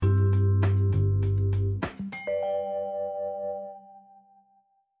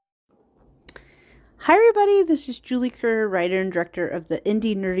Hi everybody, this is Julie Kerr, writer and director of the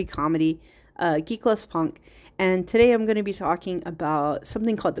indie nerdy comedy Geek Loves Punk, and today I'm going to be talking about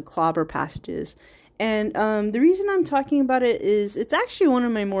something called the Clobber Passages. And the reason I'm talking about it is it's actually one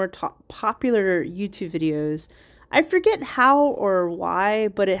of my more popular YouTube videos. I forget how or why,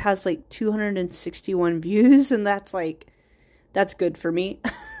 but it has like 261 views, and that's good for me.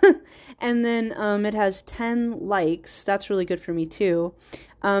 And then it has 10 likes. That's really good for me too.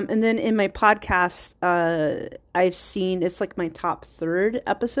 And then in my podcast, I've seen it's like my top third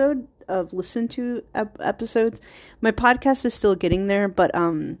episode of listened to episodes. My podcast is still getting there, but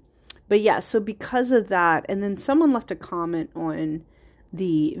yeah. So because of that, and then someone left a comment on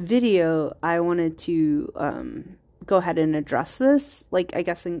the video, I wanted to go ahead and address this. Like, I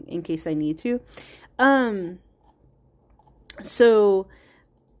guess in case I need to. So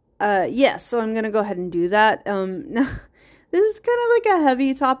I'm gonna go ahead and do that. Now, this is kind of like a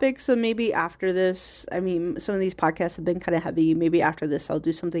heavy topic, so maybe after this, I mean, some of these podcasts have been kind of heavy. Maybe after this, I'll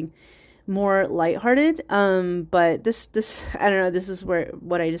do something more lighthearted. But this, I don't know, this is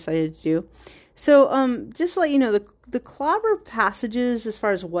what I decided to do. So, just to let you know, the Clobber Passages, as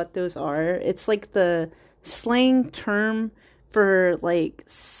far as what those are, it's like the slang term for like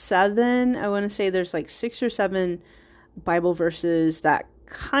I want to say there's like 6 or 7 Bible verses that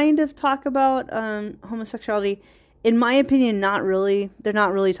kind of talk about homosexuality. In my opinion, not really. They're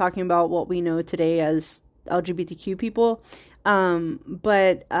not really talking about what we know today as LGBTQ people.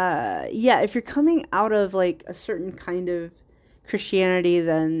 But if you're coming out of like a certain kind of Christianity,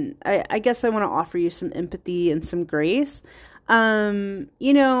 then I guess I want to offer you some empathy and some grace. I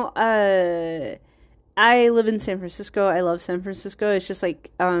live in San Francisco. I love San Francisco. It's just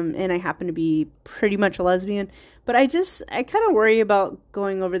like, and I happen to be pretty much a lesbian. But I kind of worry about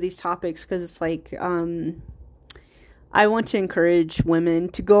going over these topics because it's like, I want to encourage women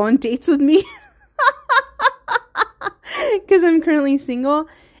to go on dates with me because I'm currently single.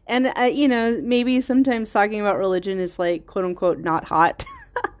 And, maybe sometimes talking about religion is like, quote unquote, not hot.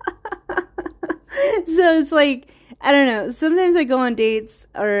 So it's like, I don't know. Sometimes I go on dates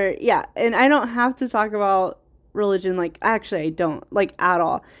and I don't have to talk about religion. Like, actually, I don't like at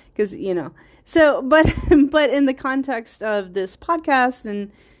all because, so, but in the context of this podcast and,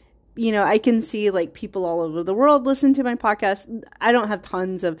 I can see like people all over the world listen to my podcast. I don't have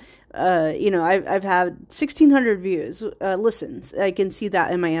tons of, I've had 1,600 views, listens. I can see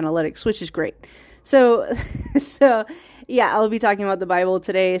that in my analytics, which is great. So, yeah, I'll be talking about the Bible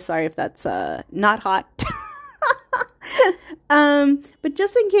today. Sorry if that's not hot. But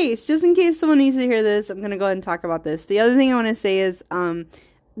just in case someone needs to hear this, I'm going to go ahead and talk about this. The other thing I want to say is, right,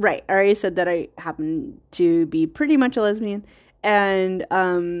 I already said that I happen to be pretty much a lesbian. And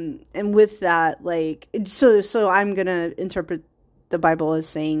with that, like, so I'm going to interpret the Bible as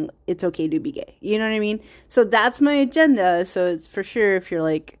saying it's okay to be gay. You know what I mean? So that's my agenda. So it's for sure, if you're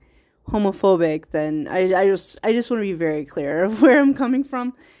like homophobic, then I just want to be very clear of where I'm coming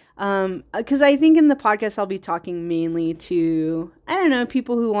from. Because I think in the podcast, I'll be talking mainly to, I don't know,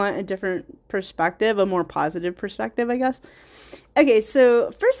 people who want a different perspective, a more positive perspective, I guess. Okay,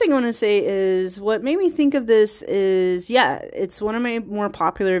 so first thing I want to say is what made me think of this is, it's one of my more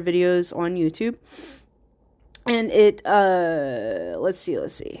popular videos on YouTube. And it, let's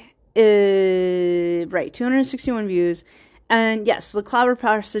see. 261 views. And yes, the Clobber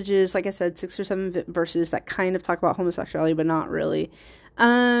Passages, like I said, 6 or 7 verses that kind of talk about homosexuality, but not really.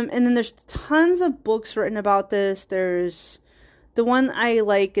 And then there's tons of books written about this. There's the one I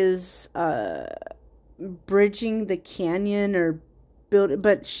like is Bridging the Canyon or Build,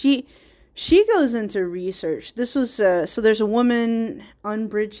 but she goes into research. This was so there's a woman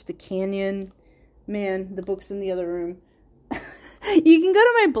Unbridge the Canyon. Man, the book's in the other room. You can go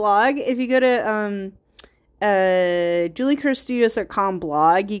to my blog if you go to juliekerrstudios.com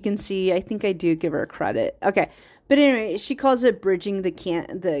blog. You can see. I think I do give her credit. Okay. But anyway, she calls it Bridging the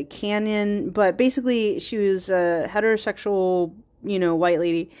Canyon. But basically, she was a heterosexual, white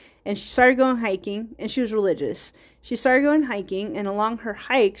lady. And she started going hiking. And she was religious. She started going hiking. And along her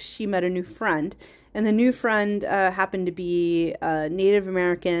hikes, she met a new friend. And the new friend happened to be Native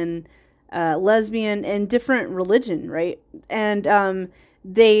American, lesbian, and different religion, right? And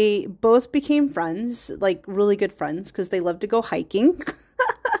they both became friends, like really good friends, because they loved to go hiking.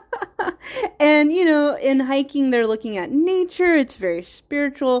 And, in hiking, they're looking at nature. It's very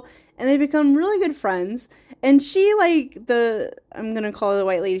spiritual. And they become really good friends. And she, I'm going to call her the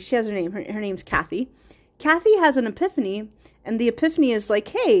white lady. She has her name. Her name's Kathy. Kathy has an epiphany. And the epiphany is like,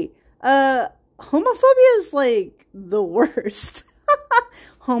 hey, homophobia is like the worst.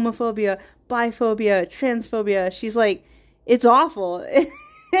 Homophobia, biphobia, transphobia. She's like, it's awful.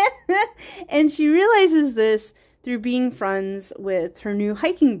 And she realizes this through being friends with her new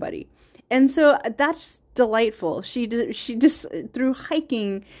hiking buddy. And so that's delightful. She just through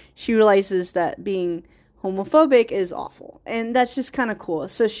hiking, she realizes that being homophobic is awful. And that's just kind of cool.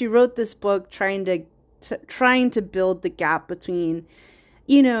 So she wrote this book trying to build the gap between,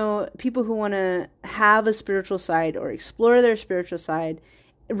 you know, people who want to have a spiritual side or explore their spiritual side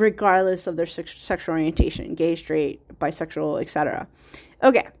regardless of their sexual orientation, gay, straight, bisexual, etc.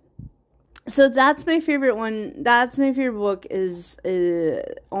 Okay. So that's my favorite one. That's my favorite book is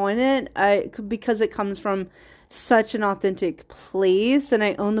on it. Because it comes from such an authentic place, and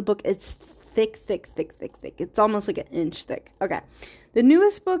I own the book. It's thick. It's almost like an inch thick. Okay. The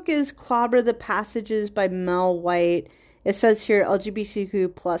newest book is Clobber the Passages by Mel White. It says here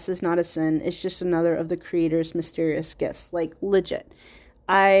LGBTQ plus is not a sin. It's just another of the creator's mysterious gifts. Like, legit.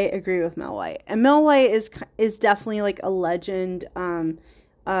 I agree with Mel White. And Mel White is definitely like a legend.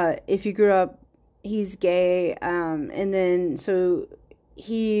 If you grew up, he's gay. And then so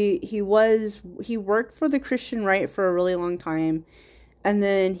he worked for the Christian right for a really long time. And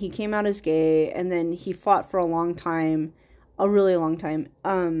then he came out as gay, and then he fought for a really long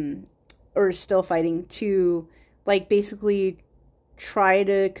time, or still fighting to like basically try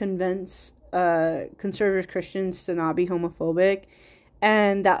to convince conservative Christians to not be homophobic.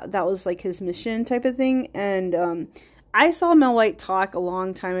 And that was like his mission type of thing. And I saw Mel White talk a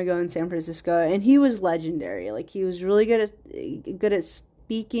long time ago in San Francisco, and he was legendary. Like, he was really good at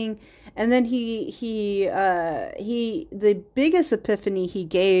speaking. And then the biggest epiphany he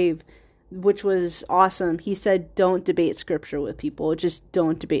gave, which was awesome, he said, don't debate scripture with people. Just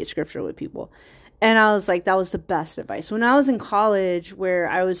don't debate scripture with people. And I was like, that was the best advice. When I was in college, where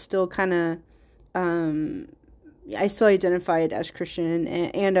I was still kind of, I still identified as Christian,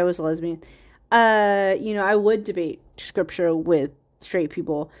 and I was a lesbian. I would debate scripture with straight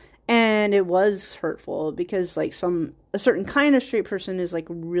people, and it was hurtful because like a certain kind of straight person is like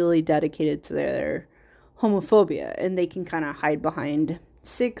really dedicated to their homophobia, and they can kind of hide behind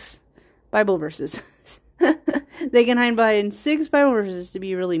 6 Bible verses. They can hide behind 6 Bible verses to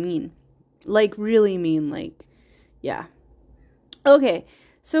be really mean. Like, really mean, like, yeah. Okay.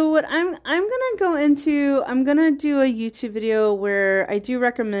 So what I'm going to do a YouTube video where I do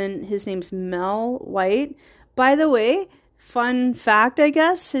recommend, his name's Mel White. By the way, fun fact, I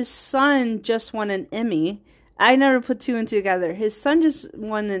guess, his son just won an Emmy. I never put 2 and 2 together. His son just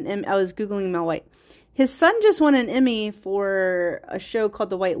won an Emmy. I was Googling Mel White. His son just won an Emmy for a show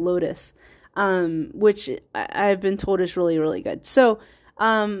called The White Lotus, which I've been told is really, really good. So,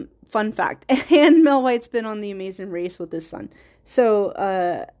 fun fact. And Mel White's been on The Amazing Race with his son. So,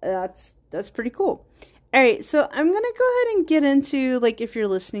 that's pretty cool. All right. So I'm going to go ahead and get into, like, if you're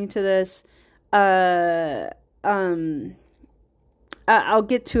listening to this, I'll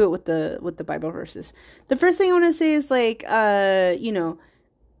get to it with the Bible verses. The first thing I want to say is like,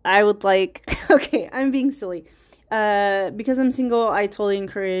 I would like, okay, I'm being silly. Because I'm single, I totally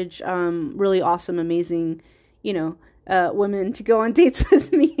encourage, really awesome, amazing, women to go on dates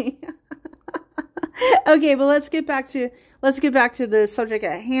with me. Okay, but let's get back to the subject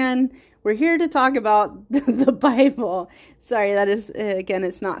at hand. We're here to talk about the Bible. Sorry, that is, again,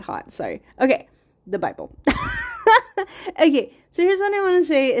 it's not hot. Sorry. Okay, the Bible. Okay, so here's what I want to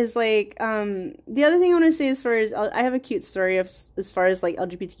say is like, the other thing I want to say as far as, I have a cute story as far as like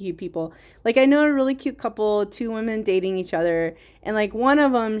LGBTQ people. Like, I know a really cute couple, 2 women dating each other, and like one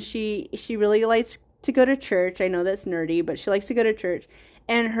of them, she really likes to go to church. I know that's nerdy, but she likes to go to church.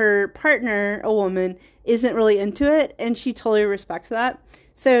 And her partner, a woman, isn't really into it, and she totally respects that.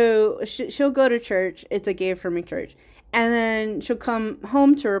 So she'll go to church. It's a gay affirming church. And then she'll come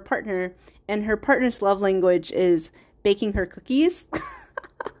home to her partner, and her partner's love language is baking her cookies.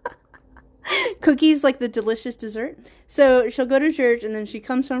 Cookies, like the delicious dessert. So she'll go to church, and then she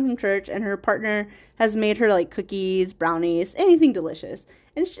comes home from church, and her partner has made her like cookies, brownies, anything delicious.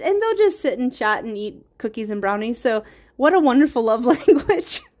 And they'll just sit and chat and eat cookies and brownies. So what a wonderful love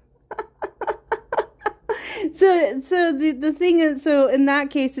language. So the thing is, so in that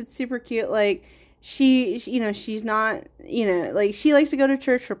case, it's super cute. Like, she's not, like, she likes to go to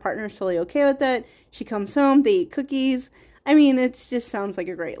church. Her partner's totally okay with it. She comes home, they eat cookies. I mean, it just sounds like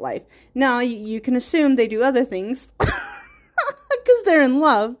a great life. Now, you can assume they do other things because they're in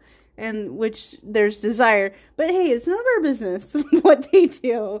love, and which there's desire. But hey, it's none of our business what they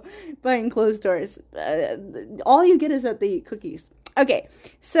do behind closed doors. All you get is that they eat cookies. Okay,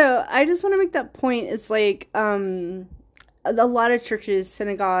 so I just want to make that point. It's like a lot of churches,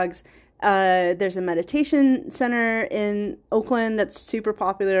 synagogues, there's a meditation center in Oakland that's super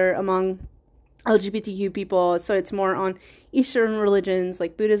popular among LGBTQ people. So it's more on Eastern religions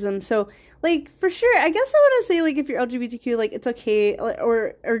like Buddhism. So like for sure, I guess I want to say like if you're LGBTQ, like it's okay,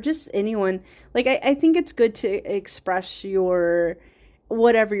 or just anyone. Like I think it's good to express your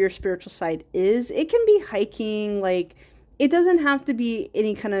whatever your spiritual side is. It can be hiking, like it doesn't have to be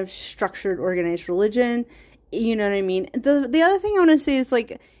any kind of structured, organized religion. You know what I mean? The other thing I want to say is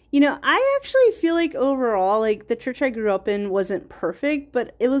like, I actually feel like overall, like the church I grew up in wasn't perfect,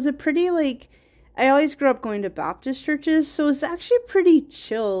 but it was a pretty like, I always grew up going to Baptist churches, so it was actually pretty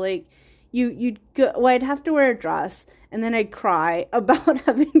chill. Like you'd go, well, I'd have to wear a dress, and then I'd cry about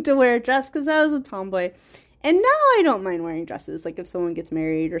having to wear a dress because I was a tomboy. And now I don't mind wearing dresses, like if someone gets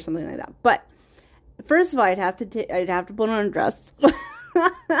married or something like that. But first of all, I'd have to put on a dress.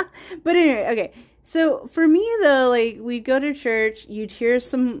 But anyway, okay. So for me though, like we'd go to church, you'd hear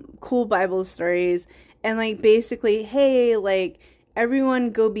some cool Bible stories, and like basically, hey, like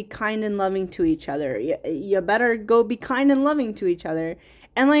everyone go be kind and loving to each other. You better go be kind and loving to each other.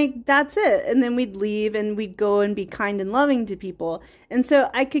 And like that's it. And then we'd leave and we'd go and be kind and loving to people. And so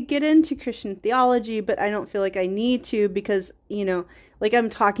I could get into Christian theology, but I don't feel like I need to because, like I'm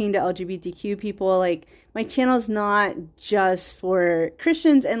talking to LGBTQ people. Like my channel's not just for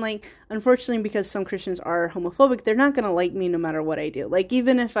Christians, and like unfortunately because some Christians are homophobic, they're not going to like me no matter what I do. Like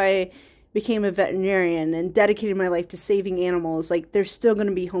even if I became a veterinarian and dedicated my life to saving animals, like there's still going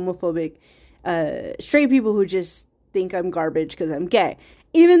to be homophobic straight people who just think I'm garbage because I'm gay.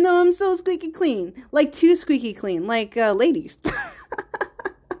 Even though I'm so squeaky clean. Like too squeaky clean. Like ladies.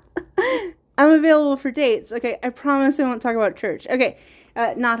 I'm available for dates. Okay, I promise I won't talk about church. Okay,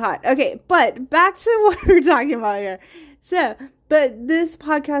 not hot. Okay, but back to what we're talking about here. So, but this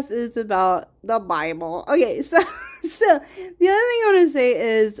podcast is about the Bible. Okay, so the other thing I want to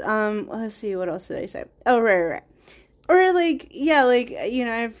say is, let's see, what else did I say? Oh, right. Or like, yeah, like, I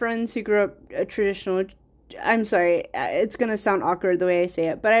have friends who grew up traditional. I'm sorry, it's going to sound awkward the way I say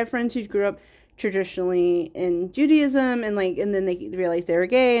it, but I have friends who grew up traditionally in Judaism and then they realized they were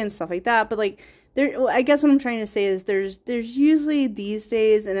gay and stuff like that. But like, I guess what I'm trying to say is there's usually these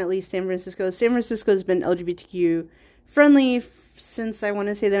days, and at least San Francisco has been LGBTQ friendly since I want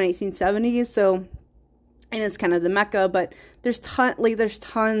to say the 1970s. So, and it's kind of the Mecca, but there's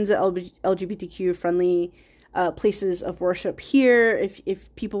tons of LGBTQ friendly places of worship here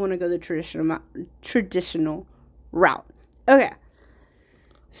if people want to go the traditional route. Okay.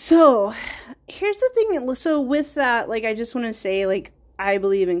 So, here's the thing. So, with that, like, I just want to say, like, I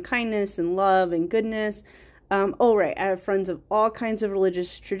believe in kindness and love and goodness. I have friends of all kinds of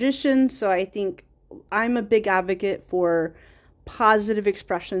religious traditions, so I think I'm a big advocate for positive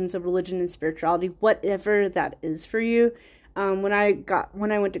expressions of religion and spirituality, whatever that is for you. When I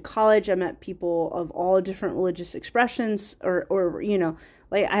went to college, I met people of all different religious expressions, or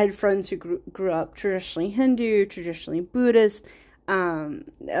like I had friends who grew up traditionally Hindu, traditionally Buddhist,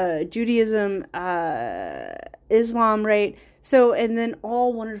 Judaism, Islam, right? So, and then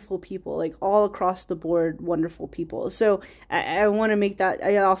all wonderful people, like all across the board, wonderful people. So I want to make that,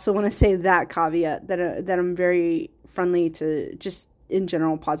 I also want to say that caveat that I'm very friendly to just in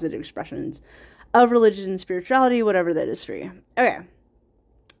general positive expressions of religion and spirituality, whatever that is for you. Okay.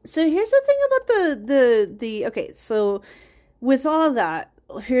 So here's the thing about okay, so with all of that,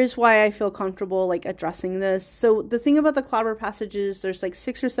 here's why I feel comfortable like addressing this. So the thing about the clobber passages, there's like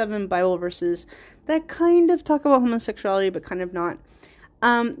 6 or 7 Bible verses that kind of talk about homosexuality, but kind of not.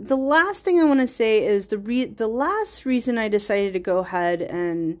 The last thing I want to say is the last reason I decided to go ahead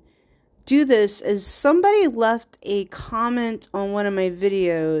and do this is somebody left a comment on one of my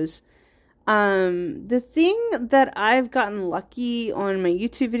videos. The thing that I've gotten lucky on my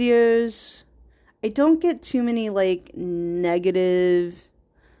YouTube videos, I don't get too many like negative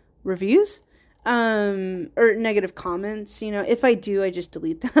reviews, or negative comments. If I do, I just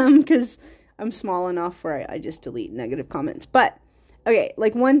delete them because I'm small enough where I just delete negative comments. But okay,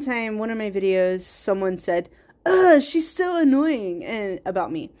 like one time, one of my videos, someone said, "Ugh, she's so annoying," and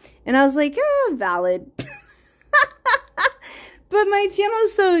about me, and I was like, valid. But my channel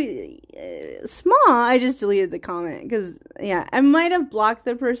is so small, I just deleted the comment because, yeah, I might have blocked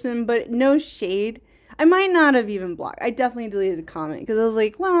the person, but no shade. I might not have even blocked. I definitely deleted the comment because I was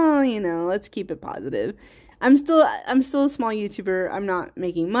like, well, let's keep it positive. I'm still a small YouTuber. I'm not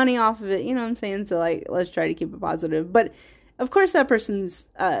making money off of it. You know what I'm saying? So like, let's try to keep it positive. But of course, that person's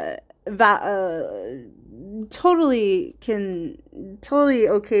totally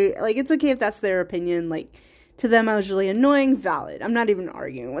okay. Like, it's okay if that's their opinion. Like, to them, I was really annoying. Valid. I'm not even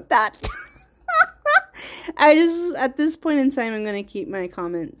arguing with that. At this point in time, I'm going to keep my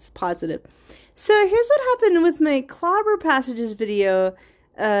comments positive. So here's what happened with my clobber passages video.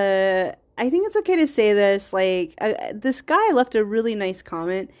 I I think it's okay to say this. Like, this guy left a really nice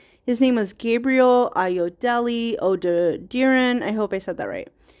comment. His name was Gabriel Ayodele Odediran. I hope I said that right.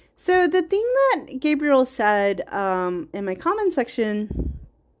 So the thing that Gabriel said in my comment section,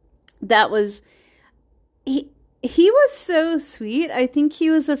 that was, he was so sweet. I think he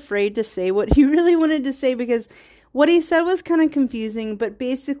was afraid to say what he really wanted to say, because what he said was kind of confusing, but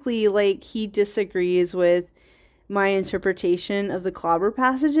basically, like, he disagrees with my interpretation of the clobber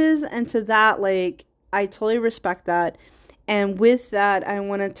passages, and to that, like, I totally respect that. And with that, I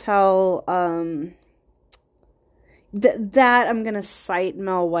want to tell that I'm going to cite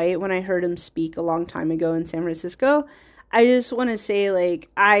Mel White when I heard him speak a long time ago in San Francisco. I just want to say, like,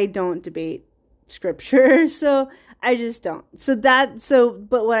 I don't debate scripture, so I just don't.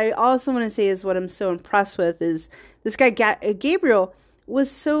 But what I also want to say is what I'm so impressed with is this guy, Gabriel, was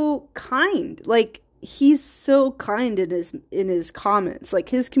so kind. Like, he's so kind in his comments, like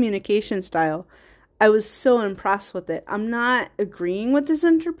his communication style. I was so impressed with it. I'm not agreeing with his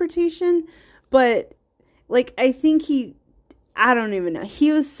interpretation, but like, I think I don't even know.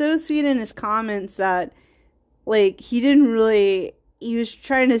 He was so sweet in his comments that, like, he was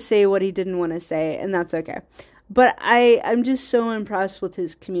trying to say what he didn't want to say, and that's okay. But I'm just so impressed with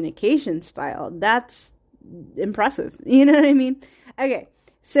his communication style. That's impressive. You know what I mean? Okay.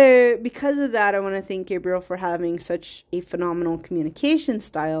 So because of that, I want to thank Gabriel for having such a phenomenal communication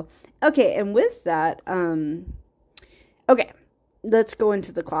style. Okay, and with that, okay, let's go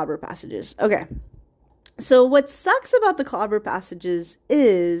into the clobber passages. Okay, so what sucks about the clobber passages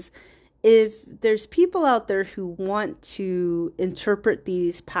is if there's people out there who want to interpret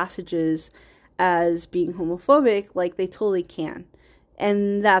these passages as being homophobic, like, they totally can.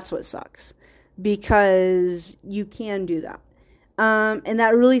 And that's what sucks, because you can do that. And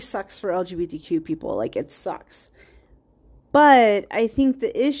that really sucks for LGBTQ people. Like, it sucks. But I think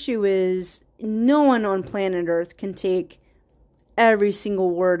the issue is no one on planet Earth can take every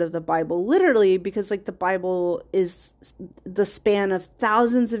single word of the Bible literally, because, like, the Bible is the span of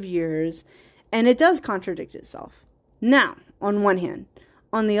thousands of years, and it does contradict itself. Now, on one hand.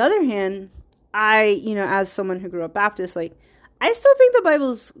 On the other hand, as someone who grew up Baptist, like, I still think the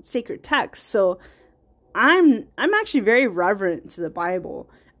Bible's sacred text, so I'm actually very reverent to the Bible.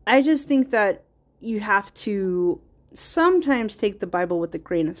 I just think that you have to sometimes take the Bible with a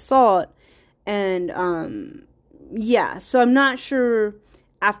grain of salt. And so I'm not sure,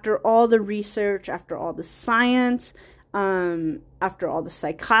 after all the research, after all the science, after all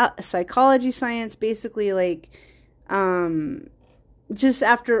the psychology science, basically, like, just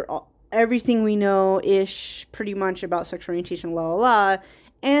after everything we know ish pretty much about sexual orientation,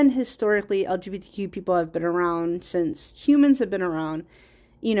 and historically, LGBTQ people have been around since humans have been around,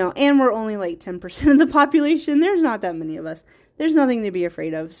 and we're only like 10% of the population. There's not that many of us. There's nothing to be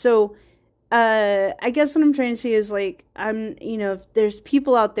afraid of. So, I guess what I'm trying to say is, like, if there's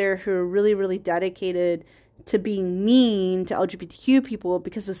people out there who are really, really dedicated to being mean to LGBTQ people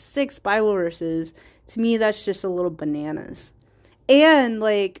because of 6 Bible verses, to me, that's just a little bananas. And,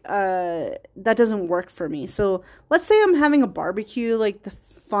 like, that doesn't work for me. So, let's say I'm having a barbecue, like, the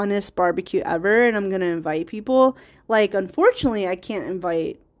funnest barbecue ever, and I'm gonna invite people. Like, unfortunately, I can't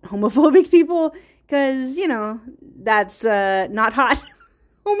invite homophobic people, because, that's not hot.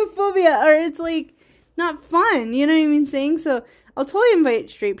 Homophobia, or it's, like, not fun, you know what I mean saying? So, I'll totally invite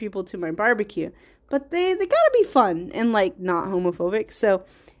straight people to my barbecue, but they gotta be fun and, like, not homophobic. So,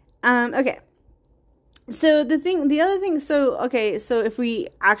 okay. So so if we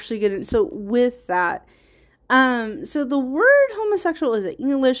actually get in, so with that, so the word homosexual is an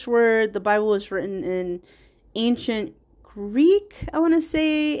English word. The Bible was written in ancient Greek, I want to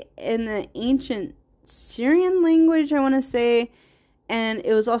say, in the ancient Syrian language, I want to say, and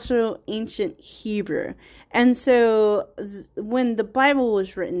it was also ancient Hebrew. And so when the Bible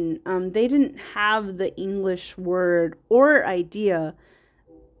was written, they didn't have the English word or idea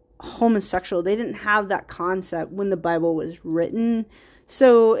homosexual. They didn't have that concept when the Bible was written.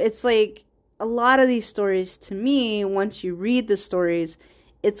 So it's like, a lot of these stories, to me, once you read the stories,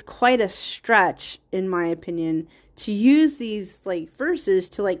 it's quite a stretch, in my opinion, to use these, like, verses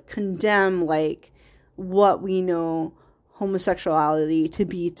to, like, condemn, like, what we know homosexuality to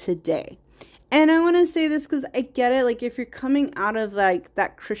be today. And I want to say this because I get it. Like, if you're coming out of, like,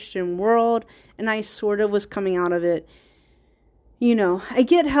 that Christian world, and I sort of was coming out of it, I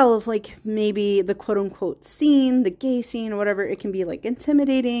get how, like, maybe the quote-unquote scene, the gay scene or whatever, it can be, like,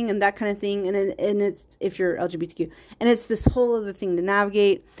 intimidating and that kind of thing, and it's, if you're LGBTQ, and it's this whole other thing to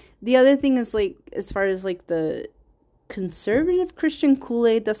navigate. The other thing is, like, as far as, like, the conservative Christian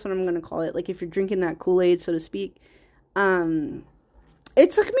Kool-Aid, that's what I'm going to call it, like, if you're drinking that Kool-Aid, so to speak,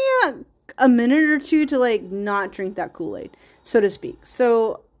 it took me a minute or two to like not drink that Kool-Aid, so to speak.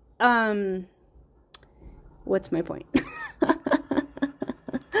 So, what's my point?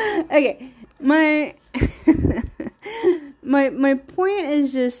 Okay, my my point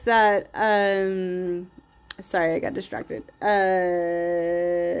is just that sorry, I got distracted.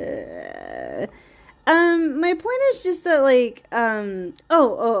 My point is just that like there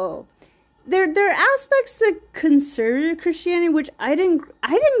are aspects to conservative Christianity which I didn't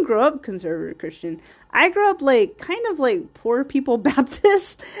grow up conservative Christian. I grew up like kind of like poor people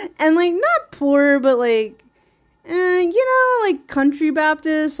Baptist, and like not poor but like like country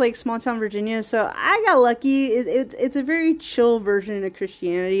Baptist, like small town Virginia. So I got lucky. It's a very chill version of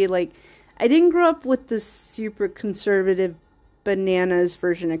Christianity. Like I didn't grow up with the super conservative bananas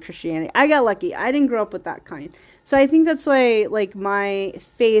version of Christianity. I got lucky. I didn't grow up with that kind. So I think that's why like my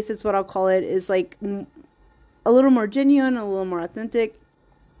faith is what I'll call it is like a little more genuine, a little more authentic.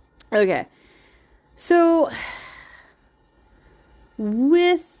 Okay. So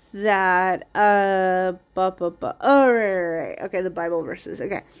with that, right. Okay, the Bible verses.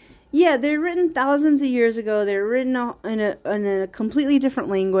 Okay. Yeah, they're written thousands of years ago. They're written in a completely different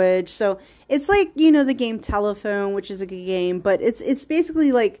language. So it's like, the game Telephone, which is a good game, but it's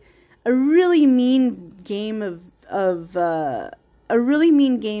basically like a really mean game of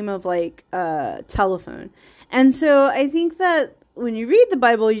like Telephone. And so I think that when you read the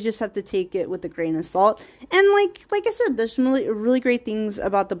Bible, you just have to take it with a grain of salt. And like I said, there's some really great things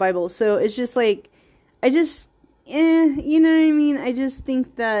about the Bible. So it's just like, you know what I mean? I just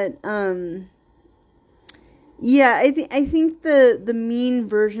think that, I think the mean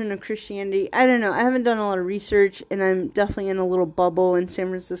version of Christianity, I don't know. I haven't done a lot of research, and I'm definitely in a little bubble in San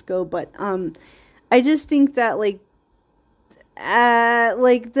Francisco, but, I just think that like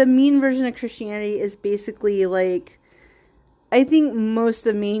the mean version of Christianity is basically like, I think most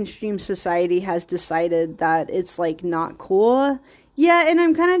of mainstream society has decided that it's like not cool. Yeah, and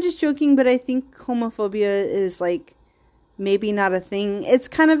I'm kind of just joking, but I think homophobia is like maybe not a thing. It's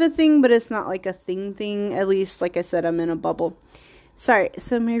kind of a thing, but it's not like a thing. At least, like I said, I'm in a bubble. Sorry,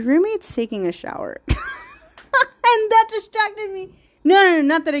 so my roommate's taking a shower. And that distracted me. No,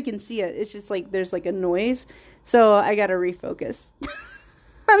 not that I can see it. It's just like there's like a noise. So I gotta refocus.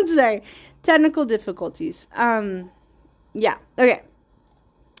 I'm sorry. Technical difficulties. Yeah, okay.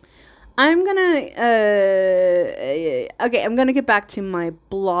 I'm gonna get back to my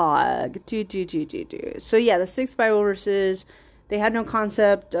blog. So yeah, the 6 Bible verses, they had no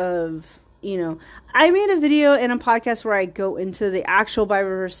concept of, I made a video and a podcast where I go into the actual Bible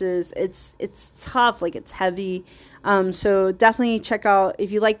verses. It's tough, like it's heavy. So definitely check out,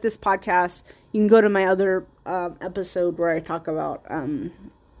 if you like this podcast, you can go to my other episode where I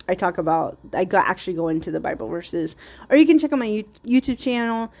actually go into the Bible verses, or you can check out my YouTube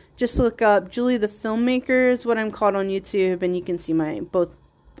channel. Just look up Julie the Filmmaker is what I'm called on YouTube, and you can see I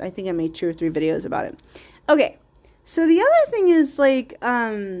think I made 2 or 3 videos about it. Okay, so the other thing is like,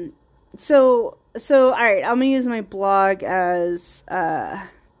 so all right, I'm gonna use my blog as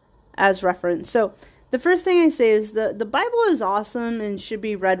reference. So the first thing I say is the Bible is awesome and should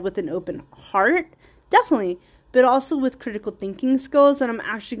be read with an open heart, definitely, but also with critical thinking skills. And I'm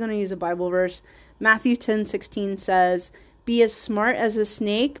actually going to use a Bible verse. Matthew 10:16 says, "Be as smart as a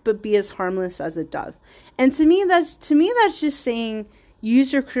snake, but be as harmless as a dove." And to me that's just saying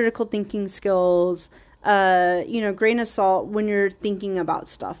use your critical thinking skills, grain of salt when you're thinking about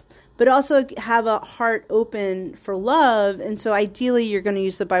stuff, but also have a heart open for love. And so ideally you're going to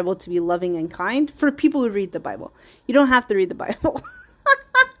use the Bible to be loving and kind for people who read the Bible. You don't have to read the Bible.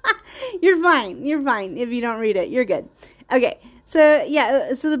 You're fine if you don't read it. You're good. Okay, so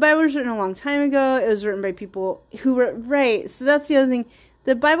yeah, so the Bible was written a long time ago. It was written by people who were, right, so that's the other thing.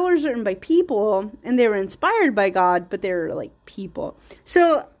 The Bible was written by people, and they were inspired by God, but they were like people.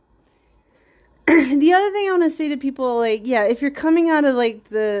 So the other thing I want to say to people, like, yeah, if you're coming out of like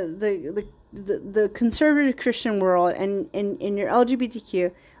the conservative Christian world and you're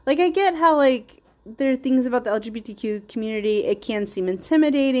LGBTQ, like I get how like there are things about the LGBTQ community, it can seem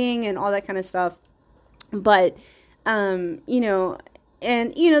intimidating and all that kind of stuff. But, there's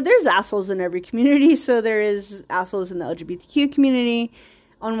assholes in every community. So there is assholes in the LGBTQ community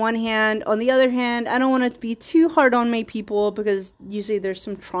on one hand. On the other hand, I don't want it to be too hard on my people because usually there's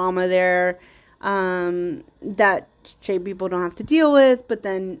some trauma there that straight people don't have to deal with. But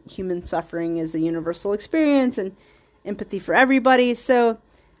then human suffering is a universal experience and empathy for everybody. So,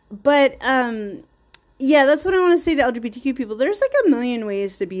 but, yeah, that's what I want to say to LGBTQ people. There's like a million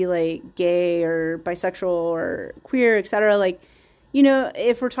ways to be like gay or bisexual or queer, etc. Like,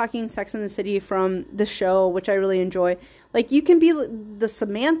 if we're talking Sex and the City from the show, which I really enjoy, Like, you can be the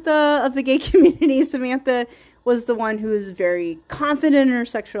Samantha of the gay community. Samantha was the one who was very confident in her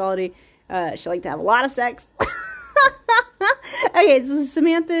sexuality. She liked to have a lot of sex. Okay, so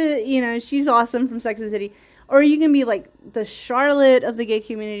Samantha, you know, she's awesome from Sex and the City. Or you can be like the Charlotte of the gay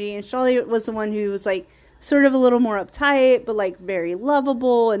community, and Charlotte was the one who was like sort of a little more uptight, but like very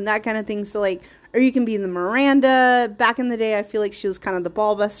lovable and that kind of thing. So like, or you can be the Miranda. Back in the day, I feel like she was kind of the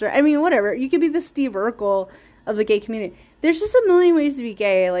ball buster. I mean, whatever. You could be the Steve Urkel of the gay community. There's just a million ways to be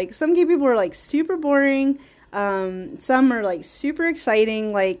gay. Like, some gay people are like super boring. Some are like super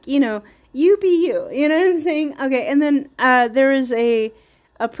exciting. Like, you know, you be you. You know what I'm saying? Okay, and then there is a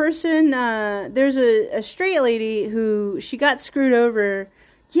person. There's a straight lady who she got screwed over.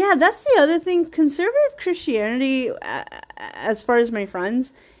 Yeah, that's the other thing. Conservative Christianity, as far as my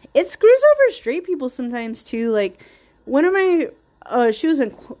friends, it screws over straight people sometimes too. Like, one of my, she was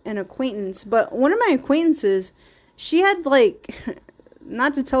an acquaintance, but one of my acquaintances, she had like,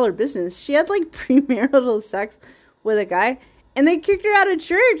 not to tell her business, she had like premarital sex with a guy, and they kicked her out of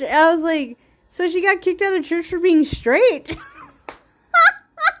church. And I was like, so she got kicked out of church for being straight?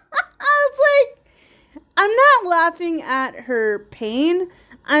 I was like, I'm not laughing at her pain.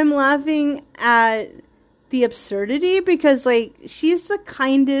 I'm laughing at the absurdity, because like, she's the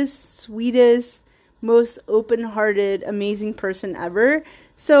kindest, sweetest, most open-hearted, amazing person ever.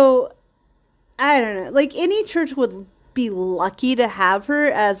 So I don't know, like, any church would be lucky to have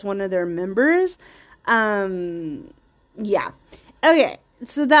her as one of their members. Yeah. Okay,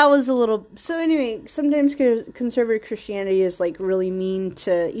 so that was a little, so anyway, sometimes conservative Christianity is like really mean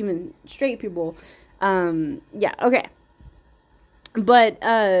to even straight people. Yeah, okay. But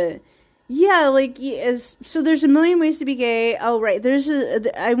yeah, like, so there's a million ways to be gay. Oh, right.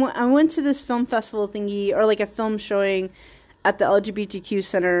 I went to this film festival thingy, or like a film showing at the LGBTQ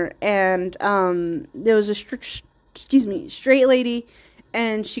center, and there was a straight lady,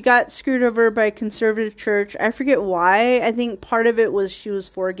 and she got screwed over by a conservative church. I forget why. I think part of it was she was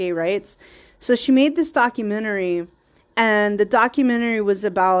for gay rights. So she made this documentary, and the documentary was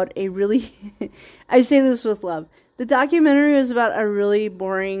about a really, I say this with love, the documentary was about a really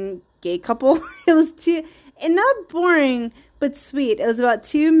boring gay couple. It was and not boring, but sweet. It was about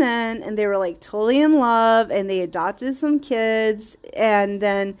two men, and they were like totally in love, and they adopted some kids, and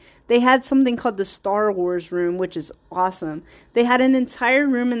then they had something called the Star Wars room, which is awesome. They had an entire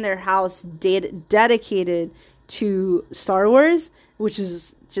room in their house dedicated to Star Wars, which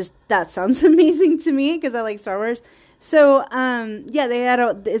is just, that sounds amazing to me, because I like Star Wars. So,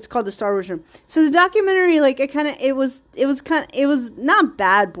 yeah, it's called the Star Wars room. So the documentary, like, it was not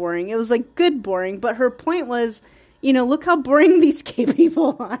bad boring. It was like good boring, but her point was, you know, look how boring these gay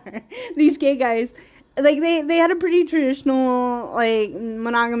people are. These gay guys, like, they had a pretty traditional, like,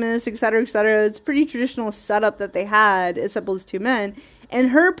 monogamous, et cetera, et cetera. It's a pretty traditional setup that they had, except those two men. And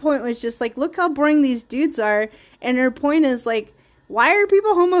her point was just like, look how boring these dudes are. And her point is like, why are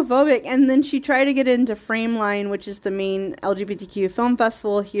people homophobic? And then she tried to get into Frameline, which is the main LGBTQ film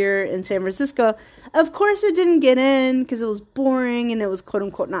festival here in San Francisco. Of course it didn't get in, because it was boring, and it was quote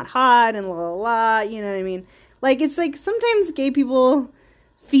unquote not hot, and la la la, you know what I mean? Like, it's like, sometimes gay people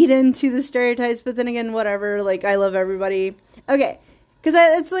feed into the stereotypes, but then again, whatever, like, I love everybody. Okay, because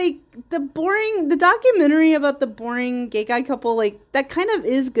it's like, the documentary about the boring gay guy couple, like, that kind of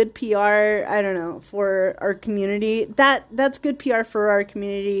is good PR, I don't know, for our community. That's good PR for our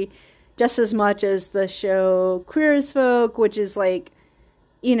community, just as much as the show Queer as Folk, which is like,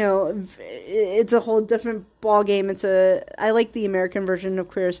 you know, it's a whole different ball game. I like the American version of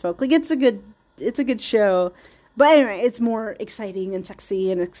Queer as Folk. Like, it's a good show, but anyway, it's more exciting and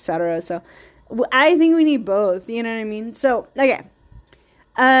sexy and etc. So I think we need both, you know what I mean? So, okay.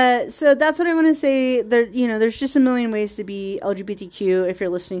 So that's what I want to say. There's just a million ways to be LGBTQ if you're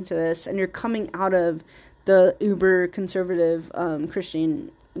listening to this and you're coming out of the uber conservative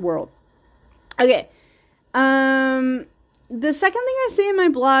Christian world. Okay. The second thing I say in my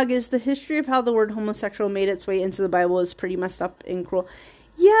blog is the history of how the word homosexual made its way into the Bible is pretty messed up and cruel.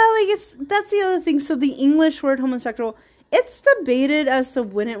 Yeah, like, that's the other thing. So the English word homosexual, it's debated as to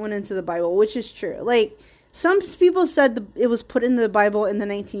when it went into the Bible, which is true. Like, some people said it was put in the Bible in the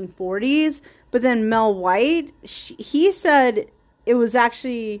 1940s, but then Mel White, he said it was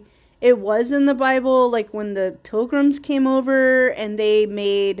in the Bible, like, when the Pilgrims came over and they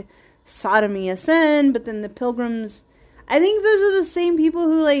made sodomy a sin, but then the Pilgrims, I think those are the same people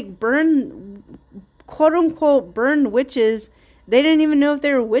who, like, quote unquote, burned witches. They didn't even know if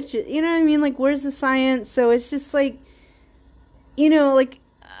they were witches. You know what I mean? Like, where's the science? So it's just like, just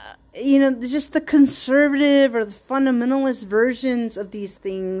the conservative or the fundamentalist versions of these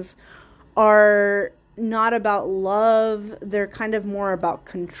things are not about love. They're kind of more about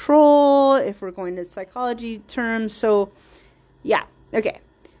control, if we're going to psychology terms. So, yeah. Okay.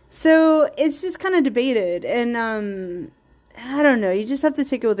 So, it's just kind of debated. And, I don't know. You just have to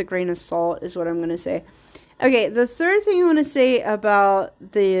take it with a grain of salt, is what I'm going to say. Okay. The third thing I want to say about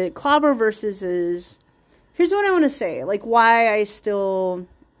the clobber verses is, here's what I want to say. Like, why I still,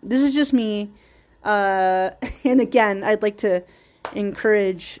 this is just me. And again, I'd like to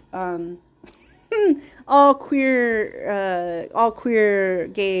encourage, all queer,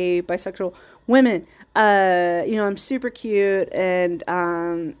 gay, bisexual women. I'm super cute, and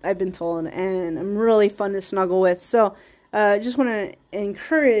I've been told, and I'm really fun to snuggle with. So, just want to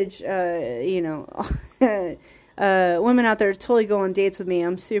encourage, women out there to totally go on dates with me.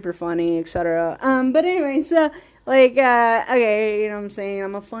 I'm super funny, etc. But anyway, so okay, you know what I'm saying?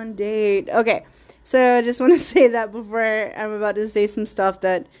 I'm a fun date. Okay, so I just want to say that before I'm about to say some stuff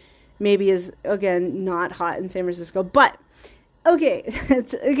that maybe is, again, not hot in San Francisco. But, okay,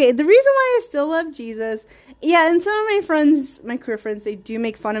 okay, the reason why I still love Jesus, yeah, and some of my friends, my queer friends, they do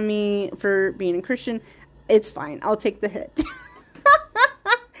make fun of me for being a Christian. It's fine. I'll take the hit. Because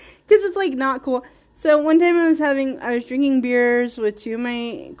it's, like, not cool. So one time I was drinking beers with two of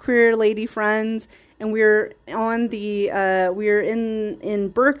my queer lady friends, and we were in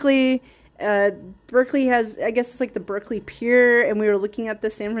Berkeley. Berkeley has, I guess it's like the Berkeley Pier, and we were looking at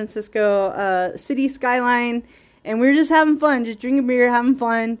the San Francisco city skyline, and we were just having fun, just drinking beer, having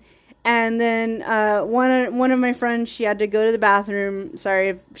fun. And then one of my friends, she had to go to the bathroom.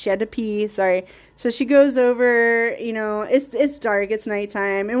 Sorry, she had to pee. Sorry. So she goes over. It's dark. It's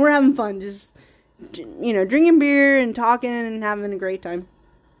nighttime, and we're having fun, just drinking beer and talking and having a great time.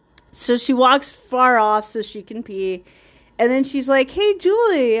 So she walks far off so she can pee. And then she's like, "Hey,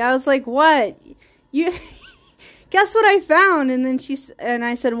 Julie." I was like, "What? You guess what I found?" And then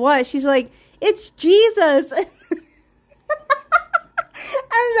I said, "What?" She's like, "It's Jesus." I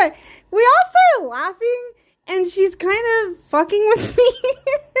was like, we all started laughing, and she's kind of fucking with me,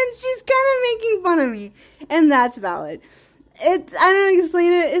 and she's kind of making fun of me, and that's valid. I don't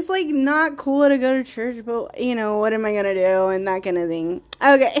explain it. It's like not cool to go to church, but what am I gonna do and that kind of thing.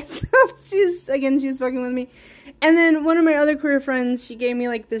 Okay, so she was fucking with me. And then one of my other queer friends, she gave me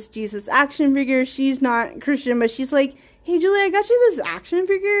like this Jesus action figure. She's not Christian, but she's like, "Hey, Julie, I got you this action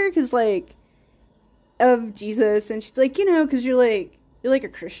figure of Jesus." And she's like, because you're like a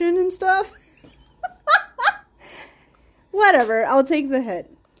Christian and stuff. Whatever, I'll take the hit.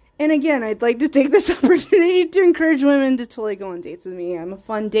 And again, I'd like to take this opportunity to encourage women to totally go on dates with me. I'm a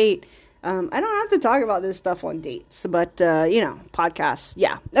fun date. I don't have to talk about this stuff on dates, but podcasts,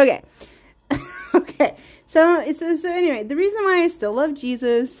 yeah. Okay. Okay. So anyway, the reason why I still love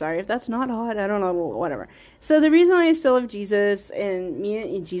Jesus, sorry if that's not hot, I don't know, whatever. So the reason why I still love Jesus,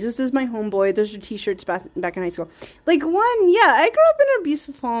 and Jesus is my homeboy, those are t-shirts back in high school. I grew up in an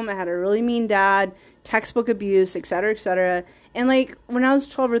abusive home. I had a really mean dad, textbook abuse, etc., etc. And when I was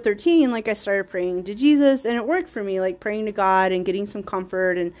 12 or 13, I started praying to Jesus, and it worked for me, praying to God and getting some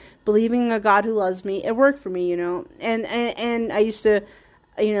comfort and believing a God who loves me. It worked for me, and I used to,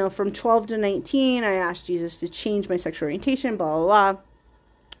 from 12 to 19, I asked Jesus to change my sexual orientation, blah, blah, blah.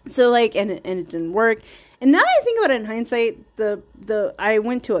 So, and it didn't work. And now that I think about it in hindsight, I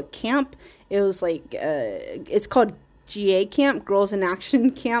went to a camp. It was it's called GA Camp, Girls in Action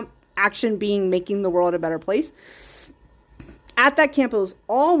Camp, action being making the world a better place. At that camp, it was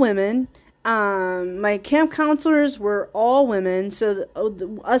all women. My camp counselors were all women. So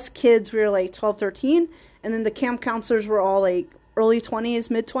us kids, we were 12, 13. And then the camp counselors were all early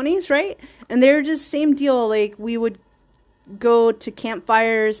 20s, mid 20s, right? And they were just same deal. We would go to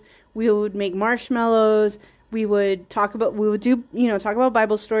campfires, we would make marshmallows, we would talk about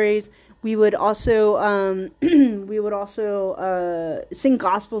Bible stories. We would also sing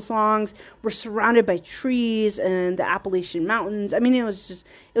gospel songs. We're surrounded by trees and the Appalachian Mountains. I mean, it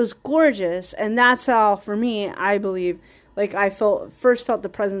was gorgeous. And that's how, for me, I believe, I first felt the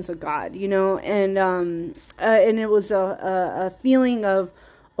presence of God, and it was a feeling of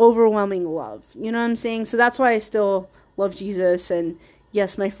overwhelming love. You know what I'm saying? So that's why I still love Jesus. And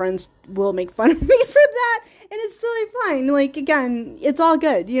yes, my friends will make fun of me for that, and it's totally fine. Again, it's all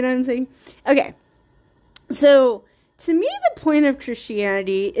good. You know what I'm saying? Okay. So to me, the point of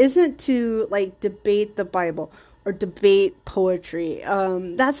Christianity isn't to debate the Bible or debate poetry.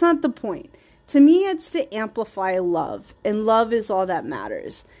 That's not the point. To me, it's to amplify love, and love is all that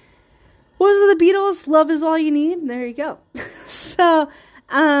matters. What was it, the Beatles? Love is all you need. There you go. So,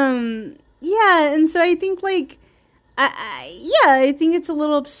 yeah, and so I think I think it's a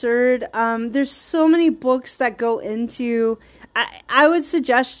little absurd. There's so many books that go into I would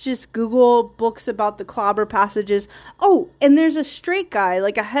suggest just Google books about the clobber passages. Oh, and there's a straight guy,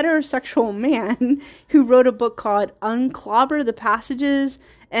 like a heterosexual man, who wrote a book called Unclobber the Passages.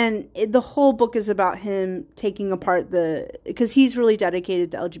 And the whole book is about him taking apart because he's really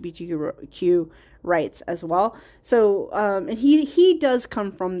dedicated to LGBTQ rights as well. So, and he does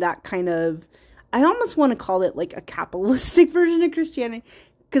come from that kind of, I almost want to call it like a capitalistic version of Christianity.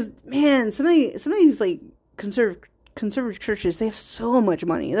 Because, man, some of these like conservative churches, they have so much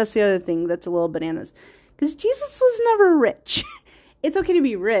money. That's the other thing that's a little bananas. Because Jesus was never rich. It's okay to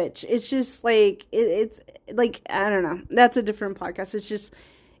be rich. It's just like, it's like, I don't know. That's a different podcast. It's just,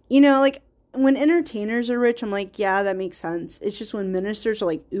 like when entertainers are rich, I'm like, yeah, that makes sense. It's just when ministers are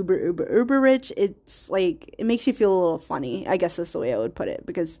like uber rich, it's like, it makes you feel a little funny. I guess that's the way I would put it.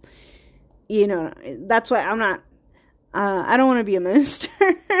 Because, that's why I'm not, I don't want to be a minister.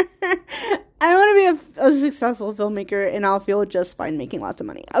 I want to be a successful filmmaker, and I'll feel just fine making lots of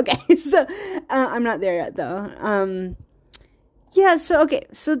money. Okay, so I'm not there yet, though. Yeah, so, okay,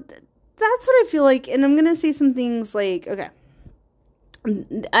 so that's what I feel like, and I'm going to say some things like, okay,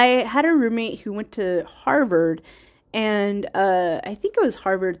 I had a roommate who went to Harvard, and I think it was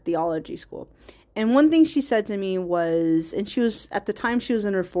Harvard Theology School. And one thing she said to me was, and at the time she was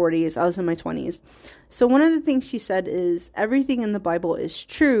in her 40s, I was in my 20s. So one of the things she said is, everything in the Bible is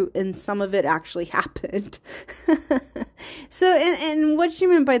true, and some of it actually happened. So, and what she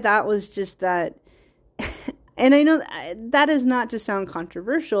meant by that was just that, and I know that is not to sound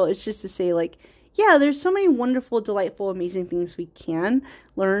controversial, it's just to say, like, yeah, there's so many wonderful, delightful, amazing things we can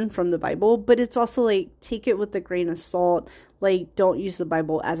learn from the Bible, but it's also like, take it with a grain of salt. Like, don't use the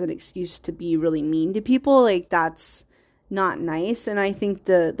Bible as an excuse to be really mean to people. Like, that's not nice. And I think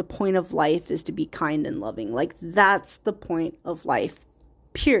the point of life is to be kind and loving. Like, that's the point of life,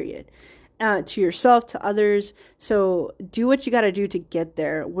 period. To yourself, to others. So do what you got to do to get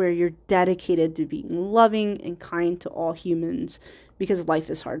there, where you're dedicated to being loving and kind to all humans, because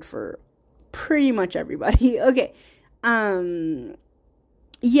life is hard for pretty much everybody. Okay.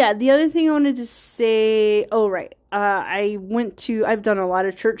 Yeah, the other thing I wanted to say, right. I've done a lot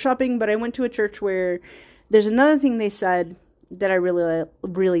of church shopping, but I went to a church where there's another thing they said that I really,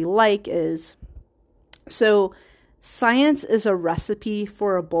 really like is, so science is a recipe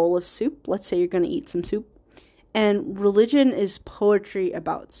for a bowl of soup. Let's say you're going to eat some soup. And religion is poetry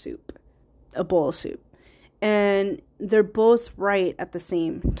about soup, a bowl of soup. And they're both right at the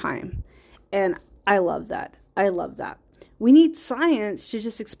same time. And I love that. I love that. We need science to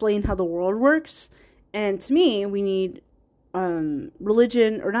just explain how the world works. And to me, we need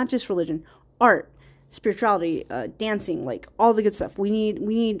religion, or not just religion, art, spirituality, dancing, like all the good stuff. We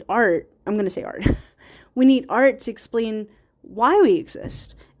need art. I'm going to say art. We need art to explain why we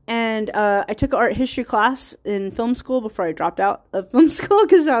exist. And I took an art history class in film school before I dropped out of film school,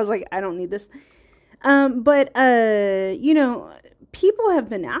 because I was like, I don't need this. But people have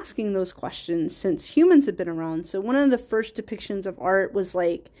been asking those questions since humans have been around. So one of the first depictions of art was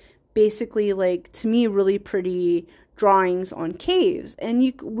like, basically, like, to me, really pretty drawings on caves. And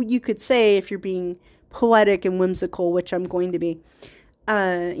you could say, if you're being poetic and whimsical, which I'm going to be,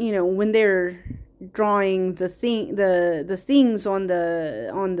 when they're drawing the things on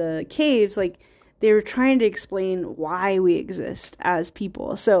the caves, like, they were trying to explain why we exist as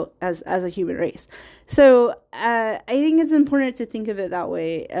people, so as a human race. So I think it's important to think of it that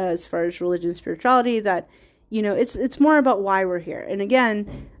way, as far as religion and spirituality, that, it's more about why we're here. And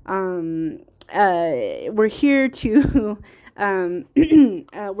again, we're here to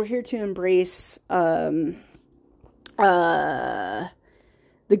embrace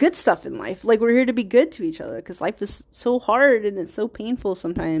the good stuff in life. Like, we're here to be good to each other, because life is so hard and it's so painful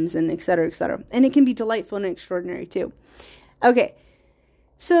sometimes, and et cetera, et cetera. And it can be delightful and extraordinary too. Okay.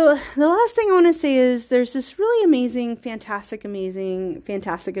 So the last thing I want to say is, there's this really amazing, fantastic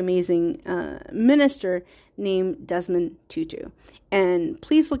minister named Desmond Tutu. And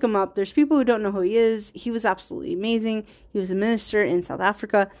please look him up. There's people who don't know who he is. He was absolutely amazing. He was a minister in South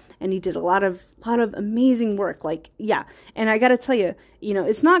Africa, and he did a lot of amazing work. Like, yeah. And I got to tell you,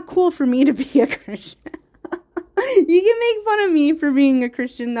 it's not cool for me to be a Christian. You can make fun of me for being a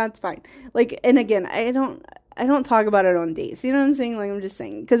Christian. That's fine. Like, and again, I don't talk about it on dates. You know what I'm saying? Like, I'm just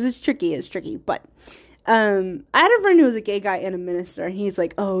saying, because it's tricky. But I had a friend who was a gay guy and a minister, and he's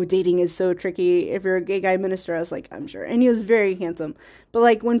like, oh, dating is so tricky if you're a gay guy minister. I was like, I'm sure. And he was very handsome. But,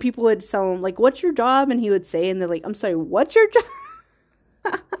 like, when people would tell him, like, what's your job? And he would say, and they're like, I'm sorry, what's your job?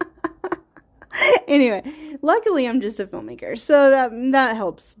 Anyway, luckily I'm just a filmmaker, so that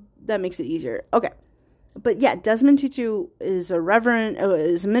helps. That makes it easier. Okay. but yeah, Desmond Tutu is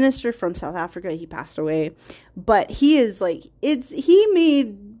is a minister from South Africa. He passed away, but he is like,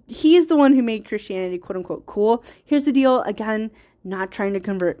 he is the one who made Christianity quote unquote cool. Here's the deal. Again, not trying to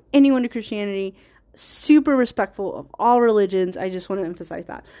convert anyone to Christianity, super respectful of all religions. I just want to emphasize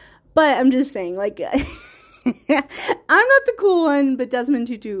that. But I'm just saying, like, I'm not the cool one, but Desmond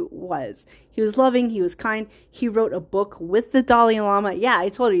Tutu was. He was loving, he was kind. He wrote a book with the Dalai Lama. Yeah, I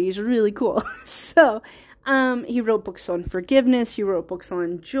told you, he's really cool. So, he wrote books on forgiveness. He wrote books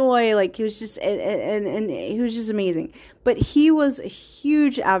on joy. Like, he was just, and he was just amazing. But he was a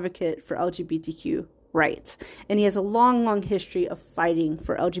huge advocate for LGBTQ rights. And he has a long, long history of fighting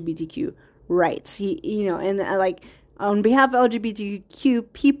for LGBTQ rights. Like, on behalf of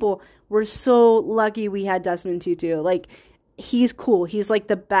LGBTQ people, we're so lucky we had Desmond Tutu. Like, he's cool. He's like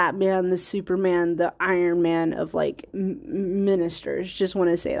the Batman, the Superman, the Iron Man of like ministers. Just want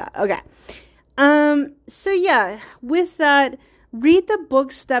to say that. Okay. So yeah, with that, read the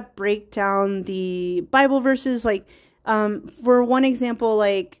books that break down the Bible verses. Like, for one example,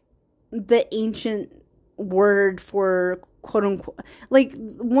 like the ancient word for quote unquote, like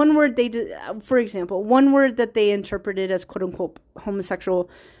one word for example, one word that they interpreted as quote unquote homosexual,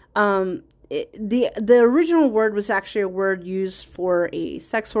 the original word was actually a word used for a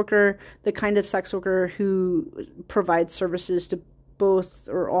sex worker, the kind of sex worker who provides services to both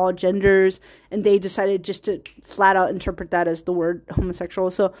or all genders, and they decided just to flat out interpret that as the word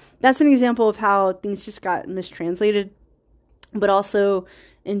homosexual. So that's an example of how things just got mistranslated, but also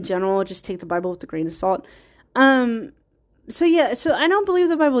in general, just take the Bible with a grain of salt. So I don't believe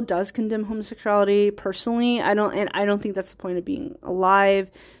the Bible does condemn homosexuality personally. I don't think that's the point of being alive.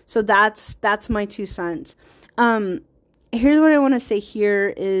 So that's my 2 cents. Here's what I want to say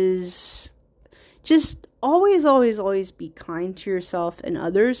here is just always, always, always be kind to yourself and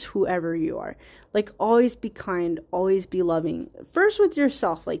others, whoever you are. Like, always be kind, always be loving. First with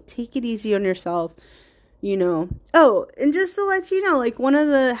yourself, like, take it easy on yourself, you know. Oh, and just to let you know, like, one of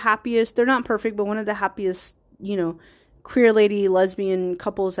the happiest, they're not perfect, but one of the happiest, you know, queer lady lesbian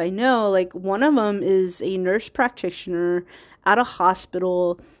couples I know, like, one of them is a nurse practitioner at a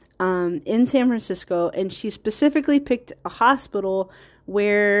hospital in San Francisco, and she specifically picked a hospital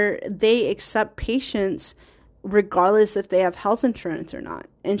where they accept patients regardless if they have health insurance or not.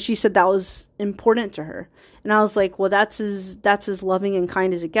 And she said that was important to her. And I was like, well, that's as loving and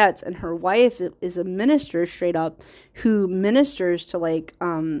kind as it gets. And her wife is a minister, straight up, who ministers to like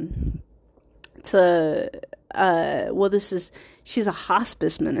she's a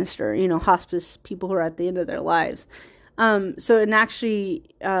hospice minister, you know, hospice people who are at the end of their lives. And actually,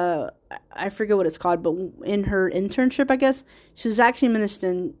 I forget what it's called, but in her internship, I guess, she was actually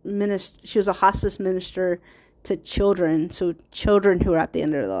she was a hospice minister to children, so children who are at the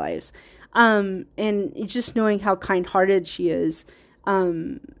end of their lives. And just knowing how kind-hearted she is,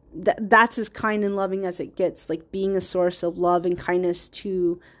 that's as kind and loving as it gets, like being a source of love and kindness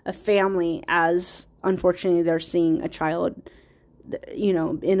to a family as, unfortunately, they're seeing a child, you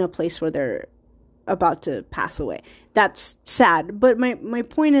know, in a place where they're about to pass away. That's sad. But my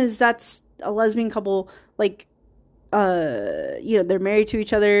point is, that's a lesbian couple, like, you know, they're married to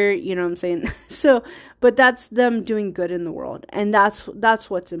each other, you know what I'm saying? So, but that's them doing good in the world. And that's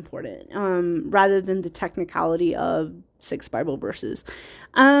what's important, rather than the technicality of 6 Bible verses.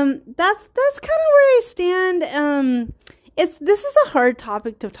 That's kind of where I stand. This is a hard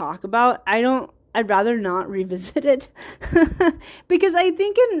topic to talk about. I'd rather not revisit it because I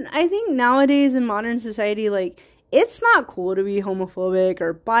think nowadays in modern society, like, it's not cool to be homophobic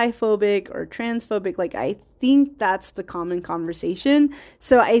or biphobic or transphobic. Like, I think that's the common conversation.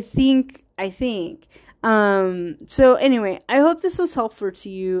 So I think, so anyway, I hope this was helpful to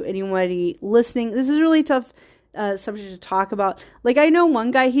you, anybody listening. This is a really tough subject to talk about. Like, I know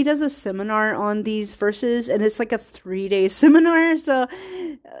one guy, he does a seminar on these verses, and it's like a 3-day seminar. So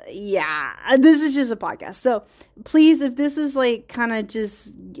yeah, this is just a podcast. So please, if this is like kind of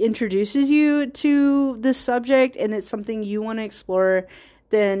just introduces you to this subject and it's something you want to explore,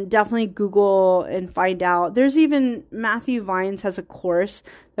 then definitely Google and find out. There's even Matthew Vines has a course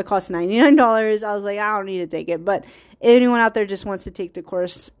that costs $99. I was like, I don't need to take it, but anyone out there just wants to take the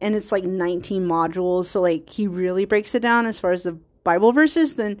course, and it's like 19 modules. So like, he really breaks it down as far as the Bible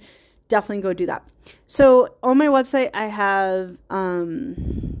verses, then definitely go do that. So on my website, I have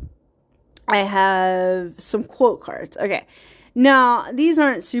some quote cards. Okay. Now, these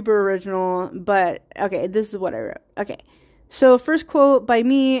aren't super original, but okay, this is what I wrote. Okay. So first quote by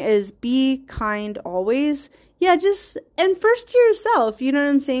me is, be kind always. Yeah, and first to yourself, you know what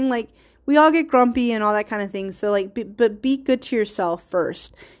I'm saying? Like, we all get grumpy and all that kind of thing. So like, but be good to yourself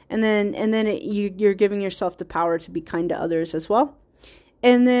first. And then you're giving yourself the power to be kind to others as well.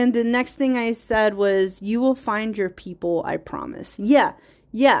 And then the next thing I said was, you will find your people, I promise. Yeah,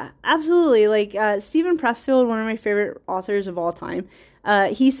 absolutely. Like, Steven Pressfield, one of my favorite authors of all time,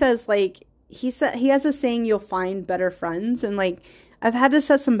 he says, like, he has a saying, you'll find better friends. And like, I've had to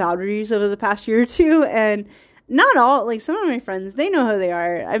set some boundaries over the past year or two, and not all, like, some of my friends, they know who they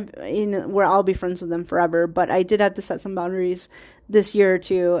are. Where I'll be friends with them forever, but I did have to set some boundaries this year or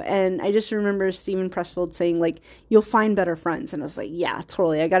two. And I just remember Steven Pressfield saying, like, you'll find better friends. And I was like, yeah,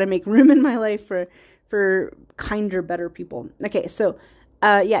 totally. I got to make room in my life for kinder, better people. Okay. So,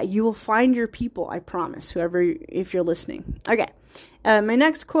 you will find your people. I promise, if you're listening. Okay. My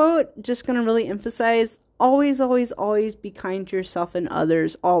next quote, just going to really emphasize, always, always, always be kind to yourself and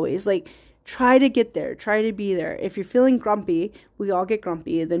others. Always. Like, try to get there. Try to be there. If you're feeling grumpy, we all get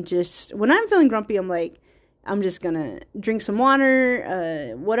grumpy. Then when I'm feeling grumpy, I'm like, I'm just going to drink some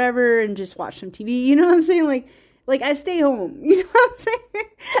water, whatever, and just watch some TV. You know what I'm saying? Like I stay home. You know what I'm saying?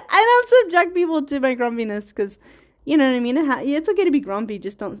 I don't subject people to my grumpiness because, you know what I mean? It's okay to be grumpy.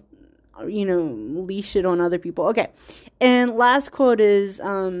 Just don't, leash it on other people. Okay. And last quote is,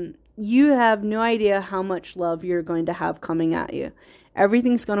 you have no idea how much love you're going to have coming at you.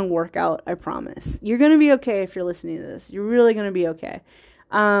 Everything's going to work out, I promise. You're going to be okay if you're listening to this. You're really going to be okay.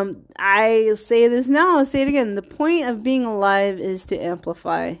 I say this now, I'll say it again. The point of being alive is to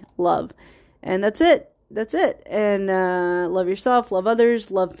amplify love. And that's it. That's it. And love yourself, love others.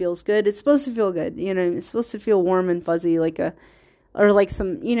 Love feels good. It's supposed to feel good. It's supposed to feel warm and fuzzy, like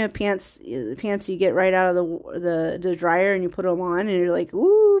some, pants you get right out of the dryer and you put them on and you're like,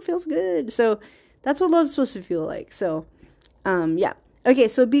 ooh, feels good. So that's what love's supposed to feel like. So, yeah. Okay,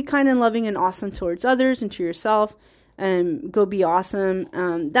 so be kind and loving and awesome towards others and to yourself. Go be awesome.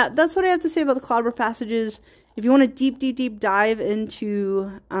 That's what I have to say about the Clobber passages. If you want to deep dive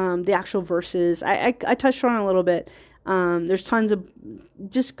into the actual verses, I touched on it a little bit. There's tons of,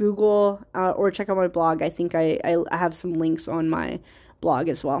 just Google or check out my blog. I think I have some links on my blog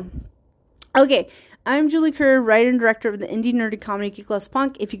as well. Okay, I'm Julie Kerr, writer and director of the indie nerdy comedy Geek Loves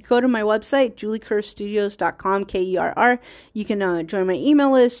Punk. If you go to my website, juliekerrstudios.com, Kerr, you can join my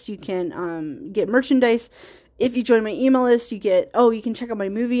email list. You can get merchandise. If you join my email list, you can check out my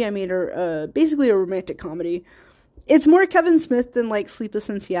movie. I made basically a romantic comedy. It's more Kevin Smith than like Sleepless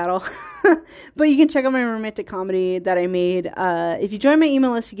in Seattle. But you can check out my romantic comedy that I made. If you join my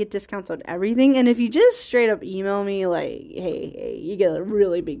email list, you get discounts on everything. And if you just straight up email me, like, hey, you get a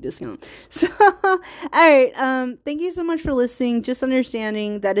really big discount. So, all right. Thank you so much for listening. Just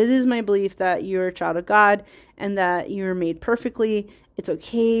understanding that it is my belief that you're a child of God and that you're made perfectly. It's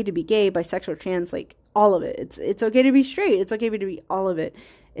okay to be gay, bisexual, trans, like all of it. It's okay to be straight. It's okay to be all of it,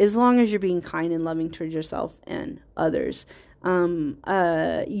 as long as you're being kind and loving towards yourself and others.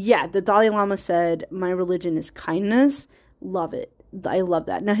 The Dalai Lama said, my religion is kindness. Love it. I love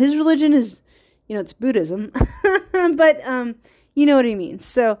that. Now, his religion is, it's Buddhism, but, you know what I mean?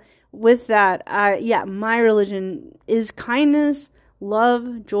 So with that, my religion is kindness,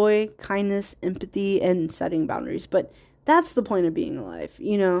 love, joy, kindness, empathy, and setting boundaries. But that's the point of being alive.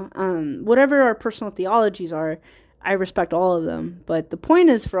 Whatever our personal theologies are, I respect all of them, but the point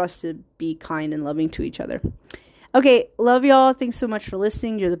is for us to be kind and loving to each other. Okay, love y'all. Thanks so much for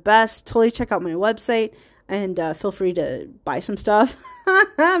listening. You're the best. Totally check out my website and feel free to buy some stuff.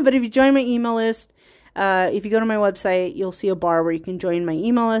 But if you join my email list, if you go to my website, you'll see a bar where you can join my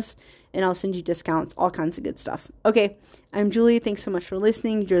email list and I'll send you discounts, all kinds of good stuff. Okay, I'm Julie. Thanks so much for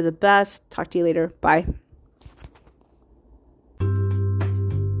listening. You're the best. Talk to you later. Bye.